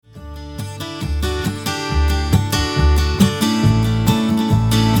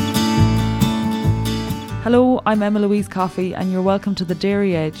I'm Emma Louise Coffey and you're welcome to The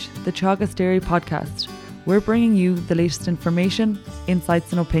Dairy Edge, the Teagasc Dairy podcast. We're bringing you the latest information,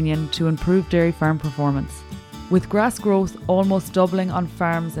 insights and opinion to improve dairy farm performance. With grass growth almost doubling on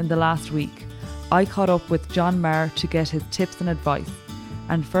farms in the last week, I caught up with John Maher to get his tips and advice.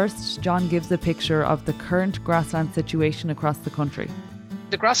 And first, John gives a picture of the current grassland situation across the country.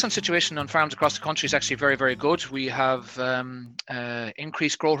 The grassland situation on farms across the country is actually very, very good. We have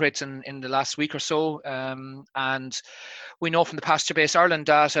increased growth rates in the last week or so. And we know from the Pasture-Based Ireland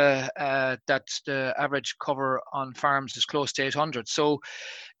data that the average cover on farms is close to 800. So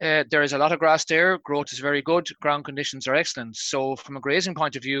there is a lot of grass there. Growth is very good. Ground conditions are excellent. So from a grazing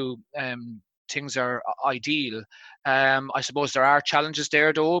point of view, things are ideal. I suppose there are challenges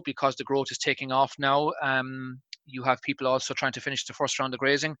there though, because the growth is taking off now. You have people also trying to finish the first round of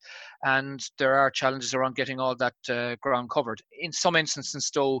grazing, and there are challenges around getting all that ground covered. In some instances,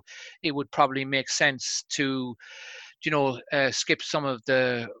 though, it would probably make sense to, skip some of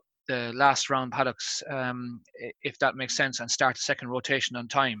the last round paddocks, if that makes sense, and start the second rotation on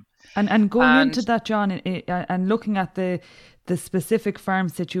time. And going into that, John, and looking at the specific farm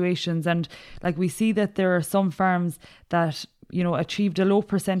situations, and like we see that there are some farms that achieved a low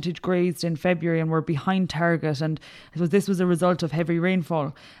percentage grazed in February and were behind target, and I suppose this was a result of heavy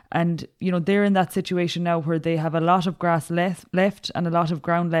rainfall, and they're in that situation now where they have a lot of grass left and a lot of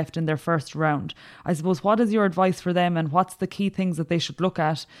ground left in their first round. I suppose, what is your advice for them, and what's the key things that they should look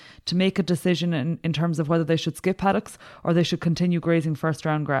at to make a decision in terms of whether they should skip paddocks or they should continue grazing first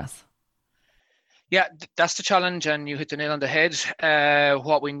round grass? Yeah, that's the challenge, and you hit the nail on the head.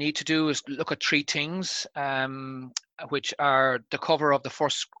 What we need to do is look at three things, which are the cover of the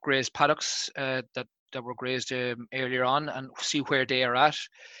first grazed paddocks that were grazed earlier on, and see where they are at.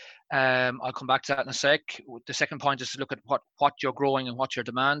 I'll come back to that in a sec. The second point is to look at what you're growing and what your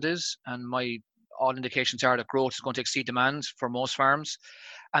demand is, and all indications are that growth is going to exceed demand for most farms.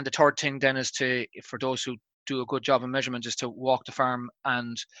 And the third thing then is for those who do a good job of measurement, is to walk the farm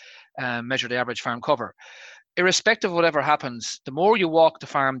and measure the average farm cover. Irrespective of whatever happens, the more you walk the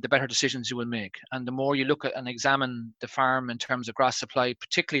farm, the better decisions you will make. And the more you look at and examine the farm in terms of grass supply,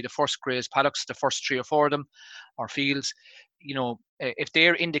 particularly the first grazed paddocks, the first 3 or 4 of them, or fields, if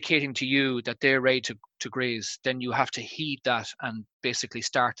they're indicating to you that they're ready to graze, then you have to heed that and basically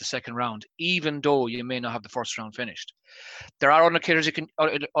start the second round, even though you may not have the first round finished. There are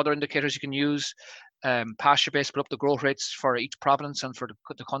other indicators you can use. Pasture-based put up the growth rates for each province and for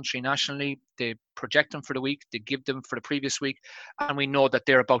the country nationally. They project them for the week, they give them for the previous week, and we know that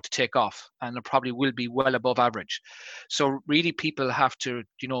they're about to take off, and it probably will be well above average. So really, people have to,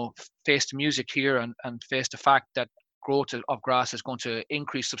 face the music here and face the fact that growth of grass is going to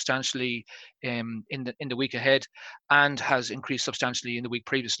increase substantially in the week ahead, and has increased substantially in the week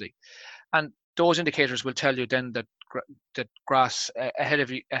previously. And those indicators will tell you then that grass ahead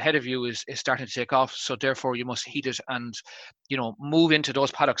of you is starting to take off. So therefore you must heed it and move into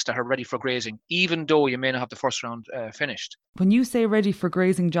those paddocks that are ready for grazing, even though you may not have the first round finished. When you say ready for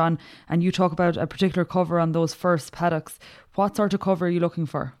grazing, John, and you talk about a particular cover on those first paddocks, what sort of cover are you looking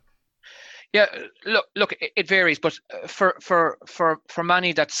for? Yeah, look, it varies, but for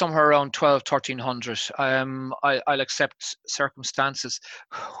many, that's somewhere around 1,200, 1,300. I'll accept circumstances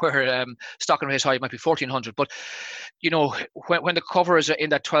where stock and race high might be 1,400, but when the cover is in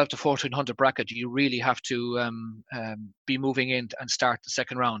that 1,200 to 1,400 bracket, you really have to be moving in and start the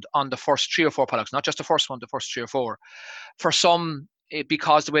second round on the first 3 or 4 paddocks, not just the first one, the first 3 or 4. For some,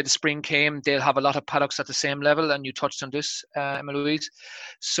 because the way the spring came, they'll have a lot of paddocks at the same level, and you touched on this, Emma Louise.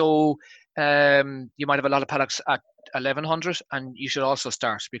 So you might have a lot of paddocks at 1,100, and you should also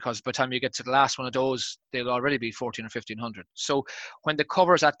start, because by the time you get to the last one of those, they'll already be 1,400 or 1,500. So when the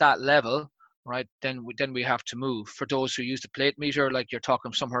cover's at that level, right, then we have to move. For those who use the plate meter, like you're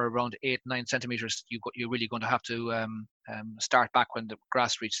talking somewhere around 8-9 centimeters, you're really going to have to start back when the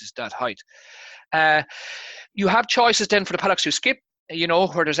grass reaches that height. You have choices then for the paddocks you skip.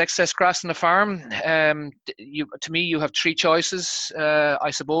 Where there's excess grass in the farm. To me, you have 3 choices. I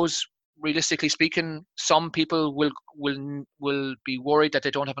suppose, realistically speaking, some people will be worried that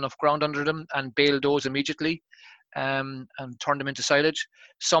they don't have enough ground under them and bale those immediately and turn them into silage.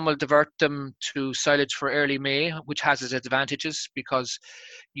 Some will divert them to silage for early May, which has its advantages, because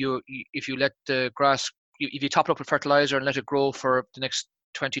if you let the grass, if you top it up with fertilizer and let it grow for the next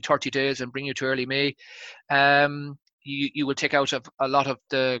 20-30 days and bring you to early May, you will take out a lot of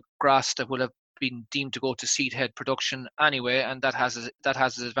the grass that will have been deemed to go to seed head production anyway, and that has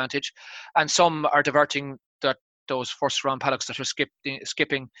its advantage. And some are diverting those first round paddocks that are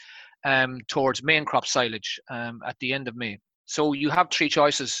skipping towards main crop silage at the end of May. So you have 3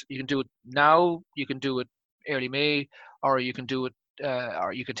 choices. You can do it now, you can do it early May, or you can do it,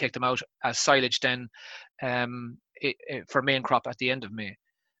 or you can take them out as silage then for main crop at the end of May.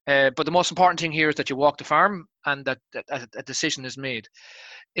 But the most important thing here is that you walk the farm and that a decision is made.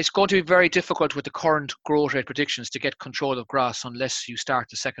 It's going to be very difficult with the current growth rate predictions to get control of grass unless you start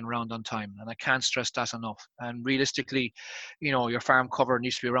the second round on time. And I can't stress that enough. And realistically, your farm cover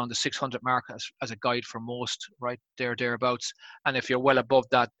needs to be around the 600 mark as a guide for most, right there, thereabouts. And if you're well above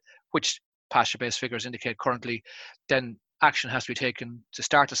that, which pasture-based figures indicate currently, then action has to be taken to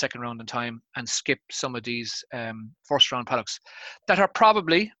start the second round in time and skip some of these first round paddocks that are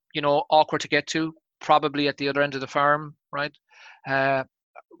probably, awkward to get to, probably at the other end of the farm, right?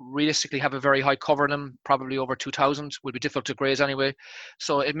 Realistically have a very high cover in them, probably over 2,000, will be difficult to graze anyway.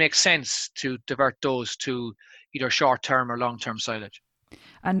 So it makes sense to divert those to either short-term or long-term silage.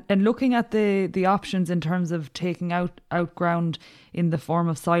 And looking at the options in terms of taking out ground in the form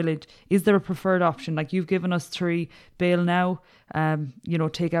of silage, is there a preferred option? Like you've given us 3, bale now,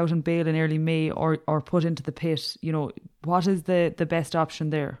 take out and bale in early May or put into the pit. What is the best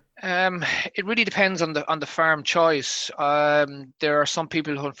option there? It really depends on the farm choice. There are some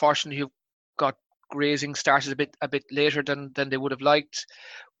people who unfortunately who've got grazing started a bit later than they would have liked,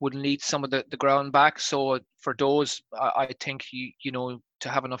 would need some of the ground back. So for those, I think to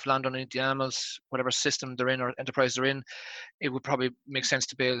have enough land underneath the animals, whatever system they're in or enterprise they're in, it would probably make sense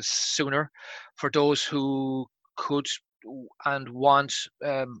to bale sooner. For those who could and want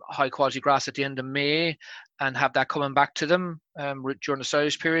high quality grass at the end of May and have that coming back to them during the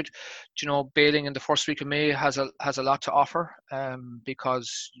silage period, baling in the first week of May has a lot to offer,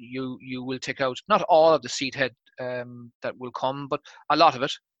 because you will take out not all of the seed head that will come, but a lot of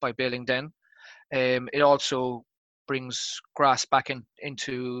it by baling then. It also brings grass back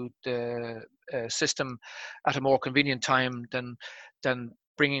into the system at a more convenient time than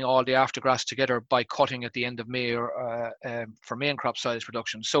bringing all the aftergrass together by cutting at the end of May or for main crop silage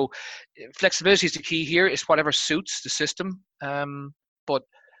production. So flexibility is the key here. It's whatever suits the system. But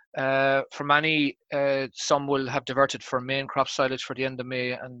for many, some will have diverted for main crop silage for the end of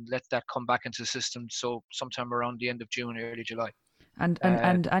May and let that come back into the system. So sometime around the end of June, early July. And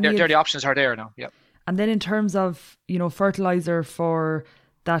the options are there now. Yeah. And then in terms of fertilizer for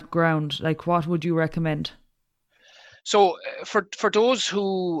that ground, like what would you recommend? So for those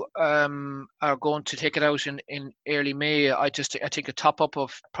who are going to take it out in early May, I think a top up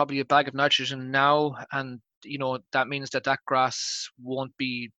of probably a bag of nitrogen now, and that means that grass won't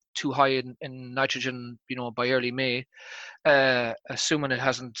be too high in nitrogen, by early May, assuming it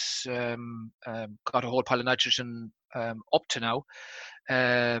hasn't got a whole pile of nitrogen up to now.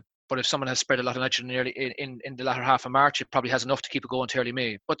 But if someone has spread a lot of nitrogen early in the latter half of March, it probably has enough to keep it going to early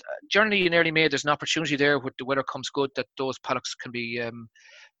May. But generally in early May, there's an opportunity there when the weather comes good that those paddocks can be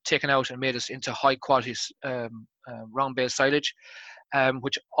taken out and made into high quality round bale silage,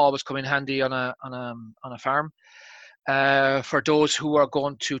 which always come in handy on a farm. For those who are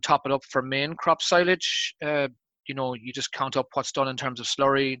going to top it up for main crop silage, you just count up what's done in terms of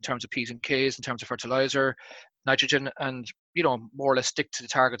slurry, in terms of P's and K's, in terms of fertilizer, nitrogen, and more or less stick to the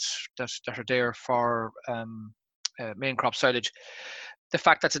targets that are there for main crop silage. The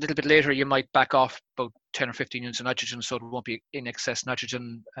fact that's a little bit later, you might back off about 10 or 15 units of nitrogen, so it won't be in excess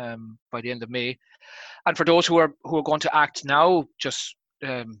nitrogen by the end of May. And for those who are going to act now, just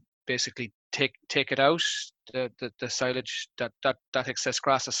basically take it out, the silage, that excess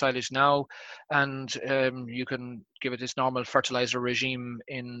grass of silage now, and you can give it its normal fertilizer regime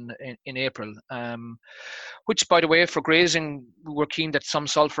in April, which, by the way, for grazing, we're keen that some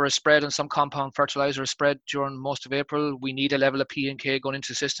sulfur is spread and some compound fertilizer is spread during most of April. We need a level of P and K going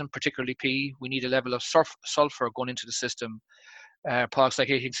into the system, particularly P. We need a level of sulfur going into the system. Products like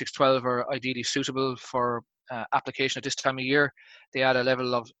 18612 are ideally suitable for application at this time of year. They add a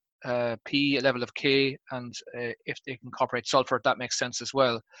level of P, a level of K, and if they can incorporate sulfur, that makes sense as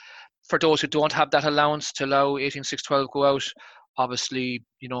well. For those who don't have that allowance to allow 18612 go out, obviously,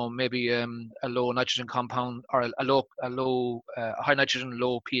 maybe a low nitrogen compound or a high nitrogen,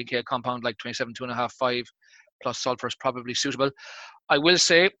 low P and K compound like 27, 2.5, 5 plus sulfur is probably suitable. I will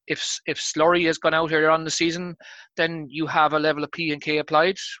say if slurry has gone out earlier on in the season, then you have a level of P and K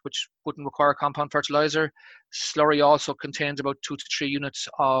applied, which wouldn't require compound fertilizer. Slurry also contains about 2 to 3 units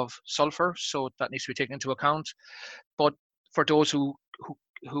of sulfur, so that needs to be taken into account. But for those who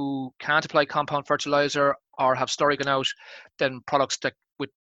can't apply compound fertilizer or have slurry gone out, then products that with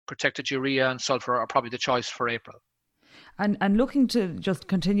protected urea and sulfur are probably the choice for April. And looking to just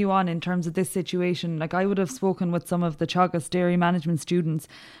continue on in terms of this situation, like I would have spoken with some of the Teagasc dairy management students,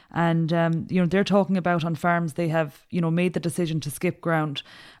 and they're talking about on farms they have made the decision to skip ground,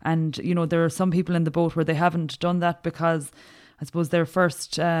 and there are some people in the boat where they haven't done that because I suppose their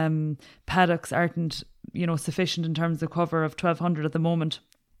first paddocks aren't sufficient in terms of cover of 1,200 at the moment,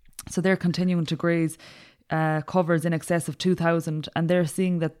 so they're continuing to graze covers in excess of 2,000, and they're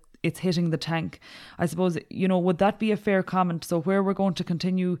seeing that it's hitting the tank. I suppose, would that be a fair comment? So where we're going to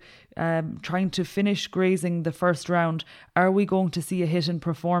continue trying to finish grazing the first round, are we going to see a hit in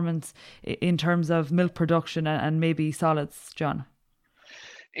performance in terms of milk production and maybe solids, John?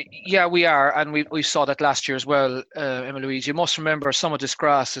 Yeah, we are, and we saw that last year as well, Emma Louise. You must remember some of this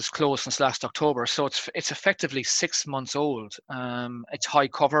grass is closed since last October, so it's effectively 6 months old. It's high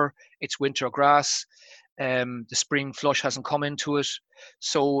cover, it's winter grass. The spring flush hasn't come into it,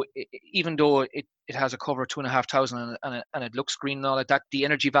 so even though it has a cover of 2,500 and it looks green and all like that, the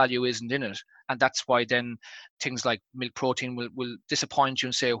energy value isn't in it, and that's why then things like milk protein will disappoint you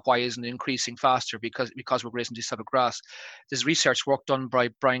and say, why isn't it increasing faster? Because we're grazing this type of grass. There's research work done by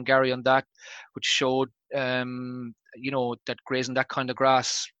Brian Gary on that, which showed that grazing that kind of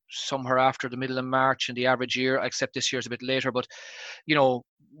grass somewhere after the middle of March in the average year, except this year's a bit later, but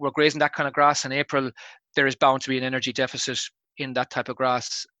we're grazing that kind of grass in April, there is bound to be an energy deficit in that type of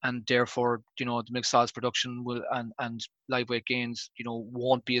grass, and therefore the milk solids production will and live weight gains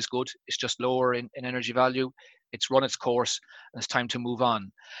won't be as good. It's just lower in energy value. It's run its course and it's time to move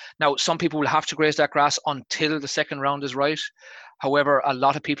on. Now, some people will have to graze that grass until the second round is right. However, a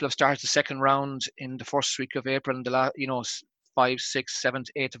lot of people have started the second round in the first week of April, and the 5th, 6th, 7th,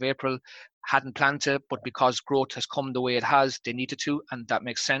 8th of April, hadn't planned to, but because growth has come the way it has, they needed to, and that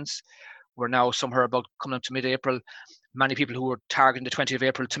makes sense. We're now somewhere about coming up to mid-April. Many people who were targeting the 20th of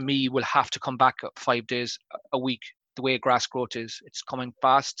April, to me, will have to come back 5 days a week, the way grass growth is. It's coming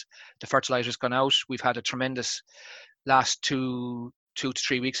fast. The fertilizer's gone out. We've had a tremendous last 2 to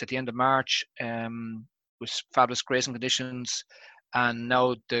 3 weeks at the end of March with fabulous grazing conditions. And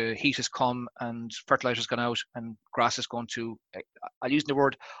now the heat has come and fertilizer's gone out and grass is going to, I'll use the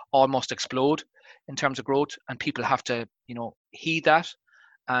word, almost explode in terms of growth. And people have to, heed that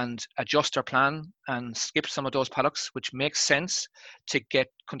and adjust their plan and skip some of those paddocks, which makes sense to get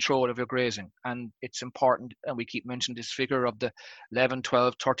control of your grazing. And it's important, and we keep mentioning this figure of the 11,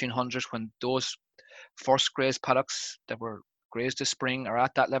 12, 1,300, when those first grazed paddocks that were grazed this spring are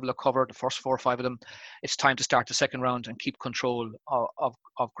at that level of cover, the first 4 or 5 of them, it's time to start the second round and keep control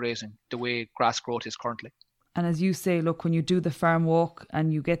of grazing the way grass growth is currently. And as you say, look, when you do the farm walk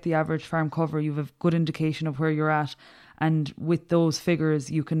and you get the average farm cover, you have a good indication of where you're at. And with those figures,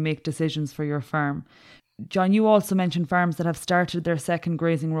 you can make decisions for your farm. John, you also mentioned farms that have started their second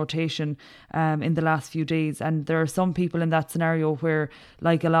grazing rotation in the last few days. And there are some people in that scenario where,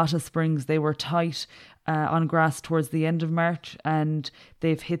 like a lot of springs, they were tight on grass towards the end of March, and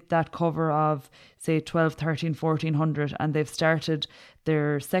they've hit that cover of, say, 12, 13, 1,400, and they've started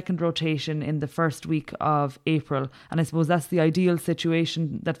their second rotation in the first week of April. And I suppose that's the ideal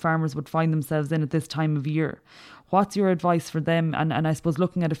situation that farmers would find themselves in at this time of year. What's your advice for them? And I suppose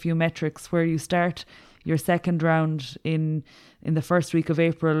looking at a few metrics, where you start your second round in the first week of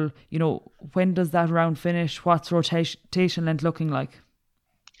April, when does that round finish? What's rotation length looking like?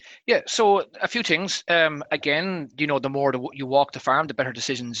 Yeah, so a few things. Again, the more you walk the farm, the better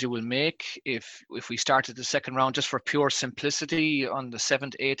decisions you will make. If we started the second round just for pure simplicity on the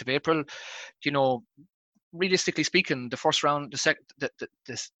 7th, 8th of April, realistically speaking, the first round,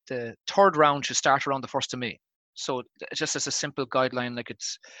 the third round should start around the 1st of May. So just as a simple guideline, like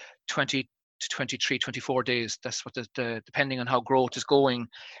it's 20 to 23, 24 days. That's what the depending on how growth is going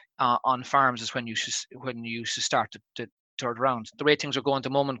on farms is when you should start the third round. The way things are going at the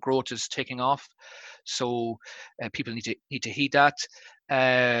moment, growth is taking off, so people need to heed that.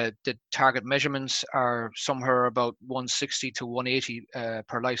 The target measurements are somewhere about 160 to 180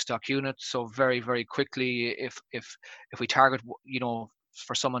 per livestock unit. So very, very quickly, if we target,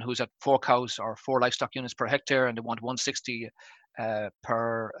 for someone who's at 4 cows or 4 livestock units per hectare and they want 160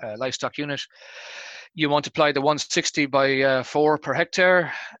 per livestock unit, you multiply the 160 by 4 per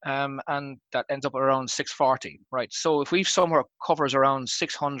hectare, and that ends up around 640, right? So if we've somewhere covers around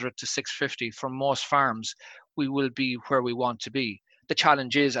 600 to 650 from most farms, we will be where we want to be. The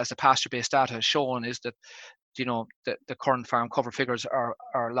challenge is, as the pasture-based data has shown, is that the current farm cover figures are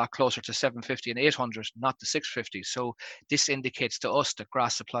a lot closer to 750 and 800, not the 650. So this indicates to us that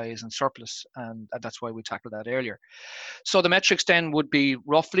grass supply is in surplus, and that's why we tackled that earlier. So the metrics then would be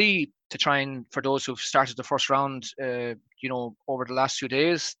roughly to try and, for those who've started the first round, over the last few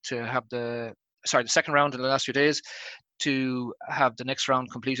days, to have the second round in the last few days, to have the next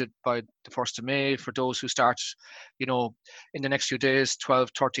round completed by the 1st of May. For those who start, in the next few days,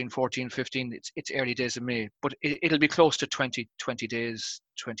 12, 13, 14, 15, it's early days of May, but it'll be close to 20 days,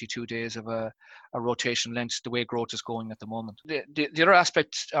 22 days of a rotation length, the way growth is going at the moment. The other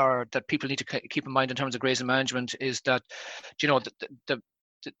aspect that people need to keep in mind in terms of grazing management is that,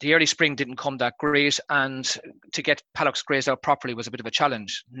 the early spring didn't come that great, and to get paddocks grazed out properly was a bit of a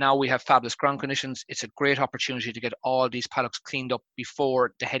challenge. Now we have fabulous ground conditions. It's a great opportunity to get all these paddocks cleaned up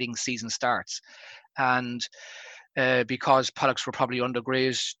before the heading season starts. And because paddocks were probably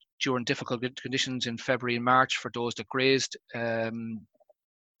undergrazed during difficult conditions in February and March for those that grazed,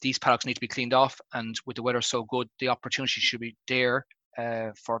 these paddocks need to be cleaned off. And with the weather so good, the opportunity should be there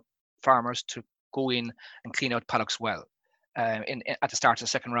for farmers to go in and clean out paddocks well. At the start of the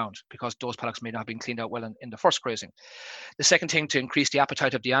second round, because those paddocks may not have been cleaned out well in the first grazing. The second thing to increase the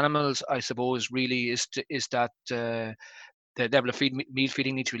appetite of the animals, I suppose, really is that the level of meal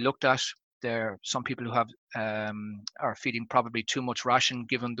feeding needs to be looked at. There are some people who have are feeding probably too much ration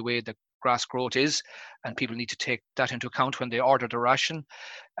given the way the grass growth is, and people need to take that into account when they order the ration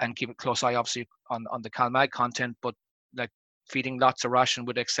and keep a close eye, obviously, on the CalMag content. But like, feeding lots of ration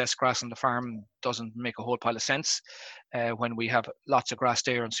with excess grass on the farm doesn't make a whole pile of sense when we have lots of grass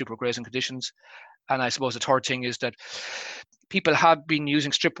there and super grazing conditions. And I suppose the third thing is that people have been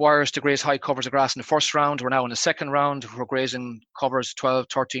using strip wires to graze high covers of grass in the first round. We're now in the second round. We're grazing covers 12,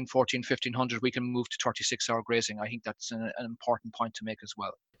 13, 14, 1500. We can move to 36-hour grazing. I think that's an important point to make as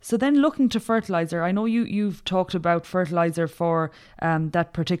well. So then, looking to fertiliser, I know you've talked about fertiliser for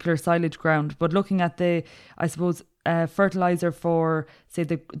that particular silage ground, but looking at fertiliser for, say,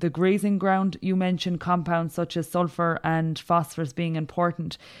 the grazing ground, you mentioned compounds such as sulphur and phosphorus being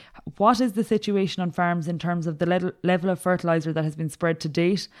important. What is the situation on farms in terms of the level of fertiliser that has been spread to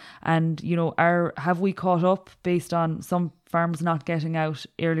date? And, have we caught up based on some farms not getting out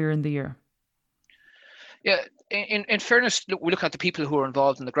earlier in the year? Yeah. In fairness, we look at the people who are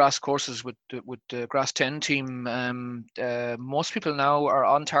involved in the grass courses with the Grass 10 team. Most people now are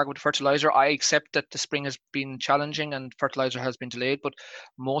on target with fertiliser. I accept that the spring has been challenging and fertiliser has been delayed, but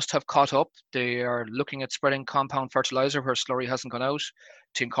most have caught up. They are looking at spreading compound fertiliser where slurry hasn't gone out,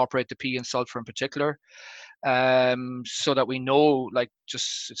 to incorporate the P and sulphur in particular. So that we know,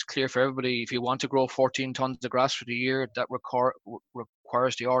 it's clear for everybody, if you want to grow 14 tons of grass for the year, that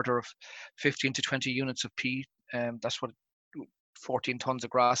requires the order of 15 to 20 units of P. That's what 14 tons of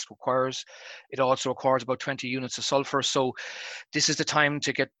grass requires. It also requires about 20 units of sulphur. So this is the time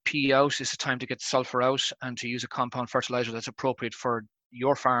to get P out, this is the time to get sulphur out, and to use a compound fertilizer that's appropriate for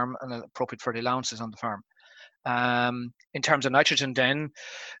your farm and appropriate for the allowances on the farm. In terms of nitrogen then,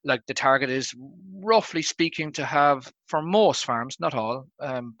 the target is, roughly speaking, to have, for most farms, not all,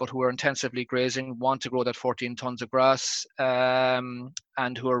 but who are intensively grazing, want to grow that 14 tons of grass,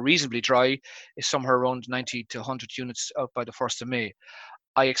 and who are reasonably dry, is somewhere around 90 to 100 units out by the 1st of May.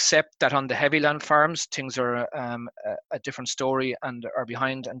 I accept that on the heavy land farms, things are a different story and are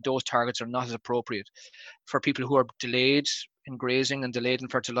behind, and those targets are not as appropriate. For people who are delayed in grazing and delayed in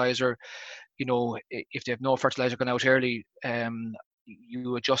fertilizer, if they have no fertilizer going out early,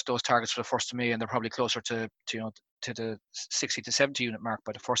 you adjust those targets for the 1st of May, and they're probably closer to the 60 to 70 unit mark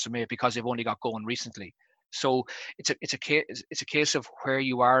by the 1st of May, because they've only got going recently. So it's a case of where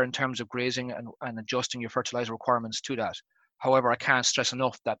you are in terms of grazing and adjusting your fertilizer requirements to that. However, I can't stress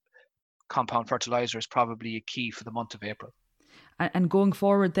enough that compound fertilizer is probably a key for the month of April. And going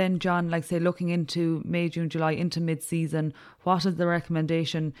forward then, John, looking into May, June, July, into mid-season, what is the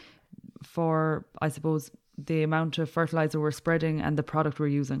recommendation for, I suppose, the amount of fertilizer we're spreading and the product we're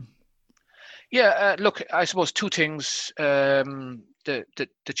using? Yeah, look, I suppose two things. The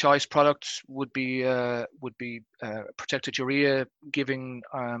choice products would be protected urea, giving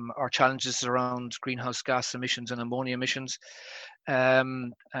our challenges around greenhouse gas emissions and ammonia emissions,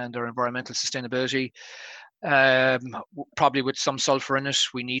 and our environmental sustainability. Probably with some sulphur in it.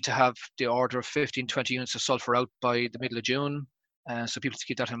 We need to have the order of 15-20 units of sulphur out by the middle of June. So people to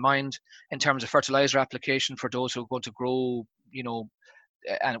keep that in mind. In terms of fertilizer application, for those who are going to grow,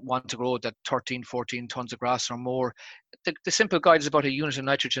 and want to grow that 13, 14 tons of grass or more, the simple guide is about a unit of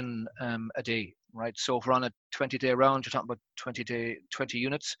nitrogen a day, right? So if we're on a 20-day round, you're talking about 20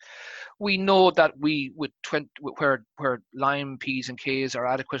 units. We know that where lime, P's and K's are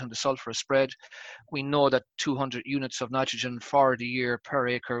adequate and the sulphur is spread, we know that 200 units of nitrogen for the year per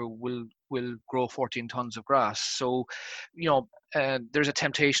acre will grow 14 tons of grass. So, there's a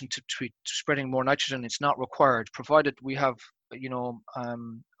temptation to spreading more nitrogen. It's not required, provided we have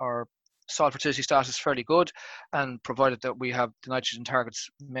our soil fertility status is fairly good, and provided that we have the nitrogen targets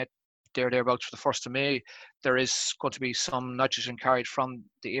met thereabouts for the 1st of May, there is going to be some nitrogen carried from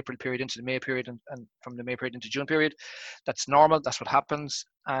the April period into the May period, and from the May period into June period. That's normal. That's what happens.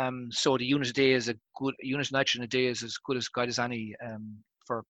 So the unit of nitrogen a day is as good a guide as any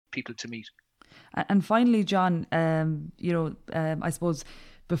for people to meet. And finally, John, I suppose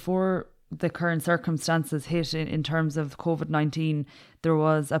before the current circumstances hit in terms of COVID-19, there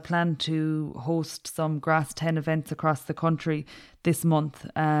was a plan to host some Grass 10 events across the country this month.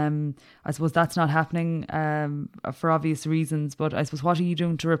 I suppose that's not happening for obvious reasons, but I suppose what are you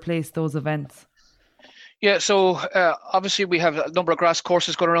doing to replace those events? Yeah, so obviously we have a number of grass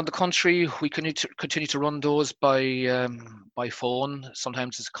courses going around the country. We continue to run those by phone.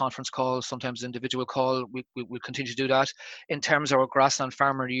 Sometimes it's a conference call, sometimes an individual call. We'll continue to do that. In terms of our Grassland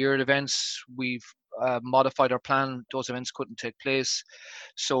Farmer of the Year events, we've modified our plan. Those events couldn't take place.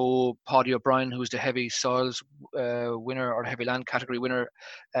 So Paddy O'Brien, who's the heavy soils winner or heavy land category winner,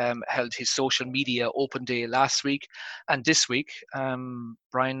 held his social media open day last week. And this week,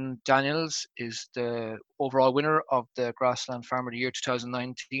 Brian Daniels is the overall winner of the Grassland Farmer of the Year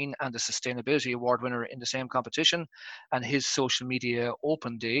 2019 and the Sustainability Award winner in the same competition. And his social media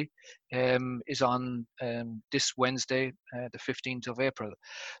open day is on this Wednesday, the 15th of April.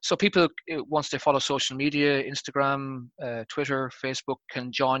 So people, once they follow social media, Instagram, Twitter, Facebook,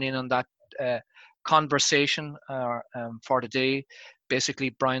 can join in on that conversation for the day.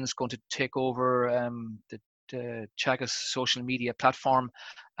 Basically, Brian's going to take over the Teagasc social media platform,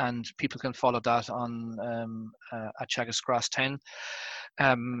 and people can follow that on at Teagasc Grass 10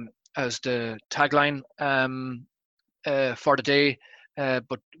 as the tagline for the day.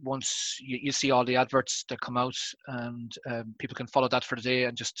 But once you see all the adverts that come out, and people can follow that for the day,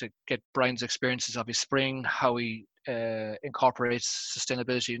 and just to get Brian's experiences of his spring, how he incorporates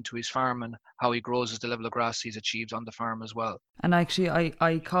sustainability into his farm, and how he grows the level of grass he's achieved on the farm as well. And actually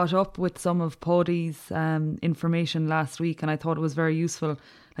I caught up with some of Paddy's information last week, and I thought it was very useful.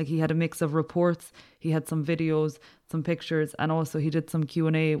 Like, he had a mix of reports, he had some videos, some pictures, and also he did some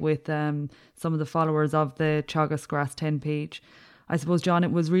Q&A with some of the followers of the Teagasc Grass 10 page. I suppose, John,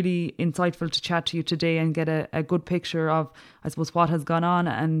 it was really insightful to chat to you today and get a good picture of, I suppose, what has gone on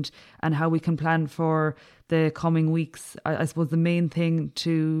and how we can plan for the coming weeks. I suppose the main thing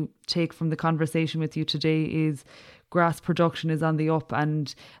to take from the conversation with you today is grass production is on the up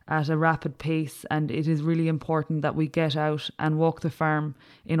and at a rapid pace, and it is really important that we get out and walk the farm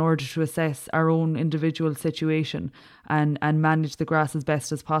in order to assess our own individual situation and manage the grass as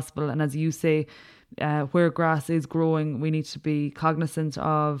best as possible. And as you say, where grass is growing, we need to be cognizant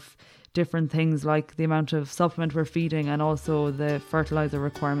of different things like the amount of supplement we're feeding and also the fertiliser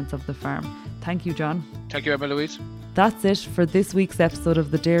requirements of the farm. Thank you, John. Thank you, Emma Louise. That's it for this week's episode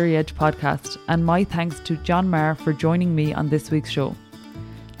of the Dairy Edge podcast, and my thanks to John Maher for joining me on this week's show.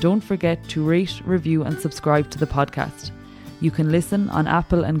 Don't forget to rate, review and subscribe to the podcast. You can listen on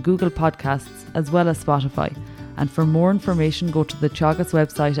Apple and Google Podcasts as well as Spotify, and for more information go to the Teagasc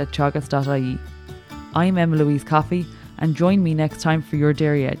website at teagasc.ie. I'm Emma Louise Coffey, and join me next time for your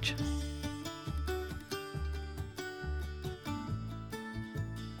Dairy Edge.